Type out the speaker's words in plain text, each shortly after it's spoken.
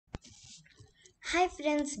Hi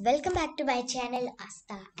friends, welcome back to my channel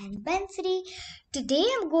Aastha&Bansari. Today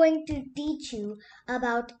I'm going to teach you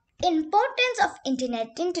about importance of internet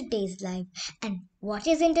in today's life. And what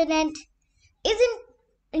is internet? Isn't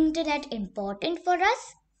internet important for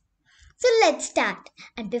us? So let's start.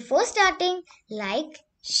 And before starting, like,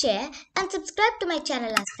 share and subscribe to my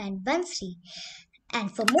channel Aastha&Bansari.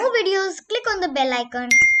 And for more videos, click on the bell icon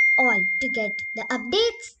all to get the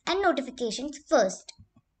updates and notifications first.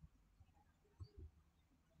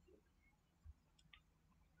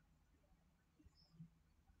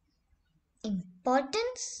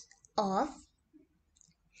 Importance of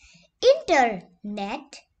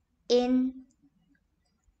internet in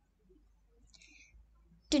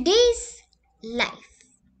today's life.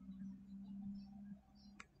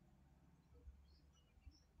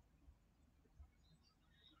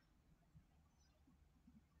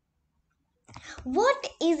 What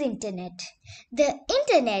is internet? The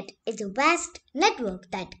internet is a vast network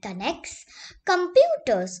that connects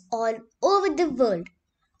computers all over the world.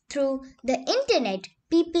 Through the internet,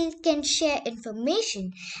 people can share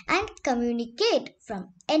information and communicate from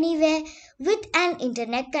anywhere with an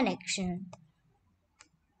internet connection.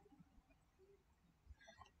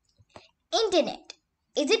 Internet.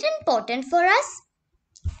 Is it important for us?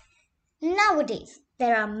 Nowadays,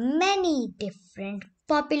 there are many different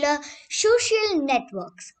popular social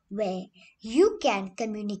networks where you can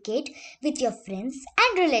communicate with your friends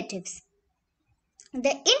and relatives.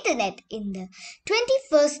 The internet in the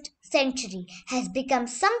 21st century has become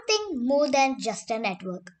something more than just a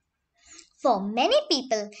network. For many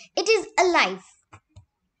people, it is a life.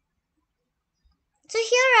 So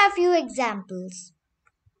here are a few examples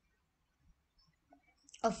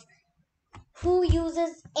of who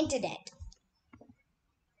uses internet.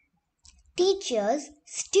 Teachers,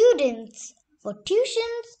 students, for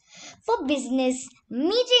tuitions, for business,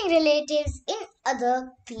 meeting relatives in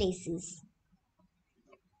other places.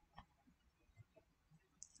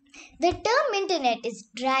 The term internet is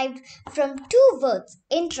derived from two words,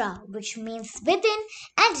 intra, which means within,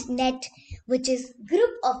 and net, which is group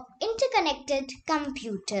of interconnected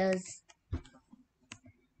computers.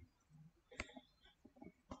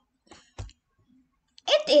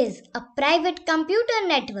 It is a private computer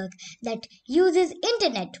network that uses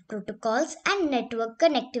internet protocols and network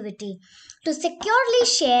connectivity to securely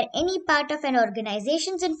share any part of an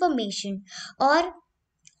organization's information or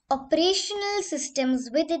operational systems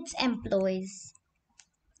with its employees.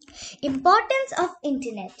 Importance of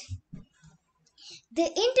internet. The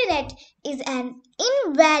internet is an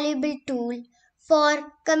invaluable tool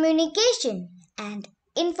for communication and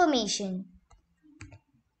information.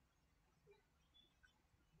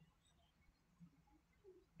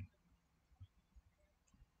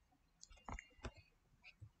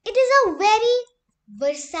 It is a very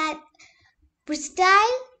versatile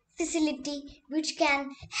facility which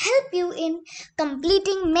can help you in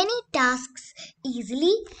completing many tasks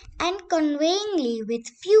easily and conveyingly with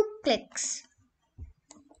few clicks.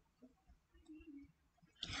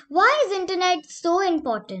 Why is internet so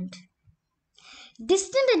important?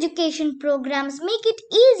 Distant education programs make it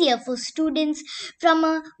easier for students from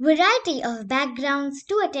a variety of backgrounds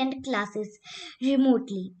to attend classes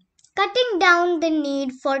remotely, cutting down the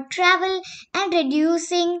need for travel and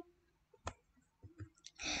reducing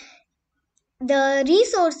the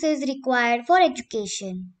resources required for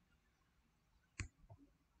education.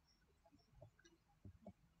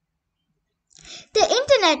 The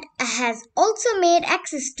internet has also made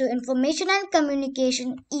access to information and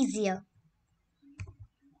communication easier.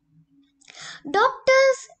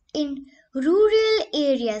 Doctors in rural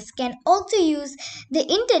areas can also use the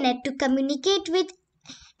internet to communicate with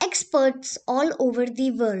experts all over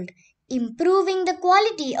the world, improving the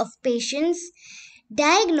quality of patients'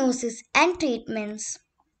 diagnosis and treatments.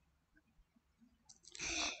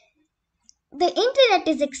 The internet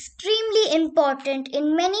is extremely important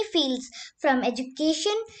in many fields from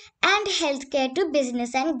education and healthcare to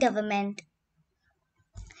business and government.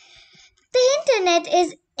 The internet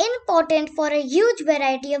is important for a huge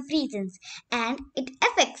variety of reasons and it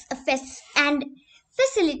affects and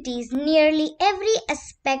facilitates nearly every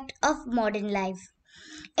aspect of modern life.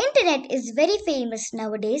 Internet is very famous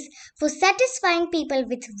nowadays for satisfying people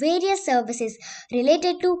with various services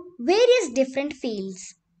related to various different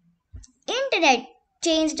fields. Internet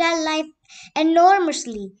changed our life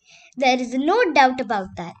enormously. There is no doubt about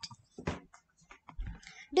that.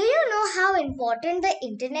 Do you know how important the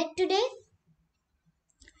internet today?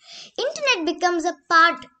 Internet becomes a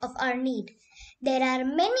part of our need. There are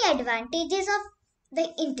many advantages of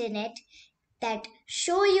the internet that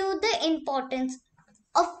show you the importance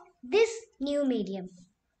of this new medium.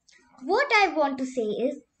 what I want to say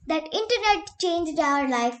is that internet changed our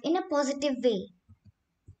life in a positive way.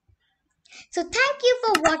 So thank you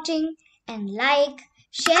for watching and like,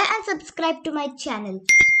 share and subscribe to my channel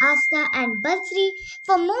Aastha and Bansari.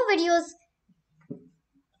 For more videos,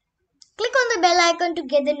 click on the bell icon to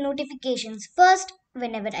get the notifications first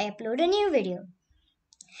whenever I upload a new video.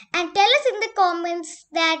 And tell us in the comments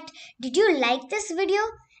that did you like this video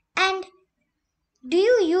and do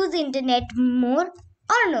you use internet more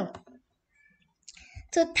or no?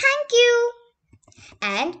 So thank you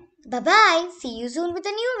and bye bye. See you soon with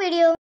a new video.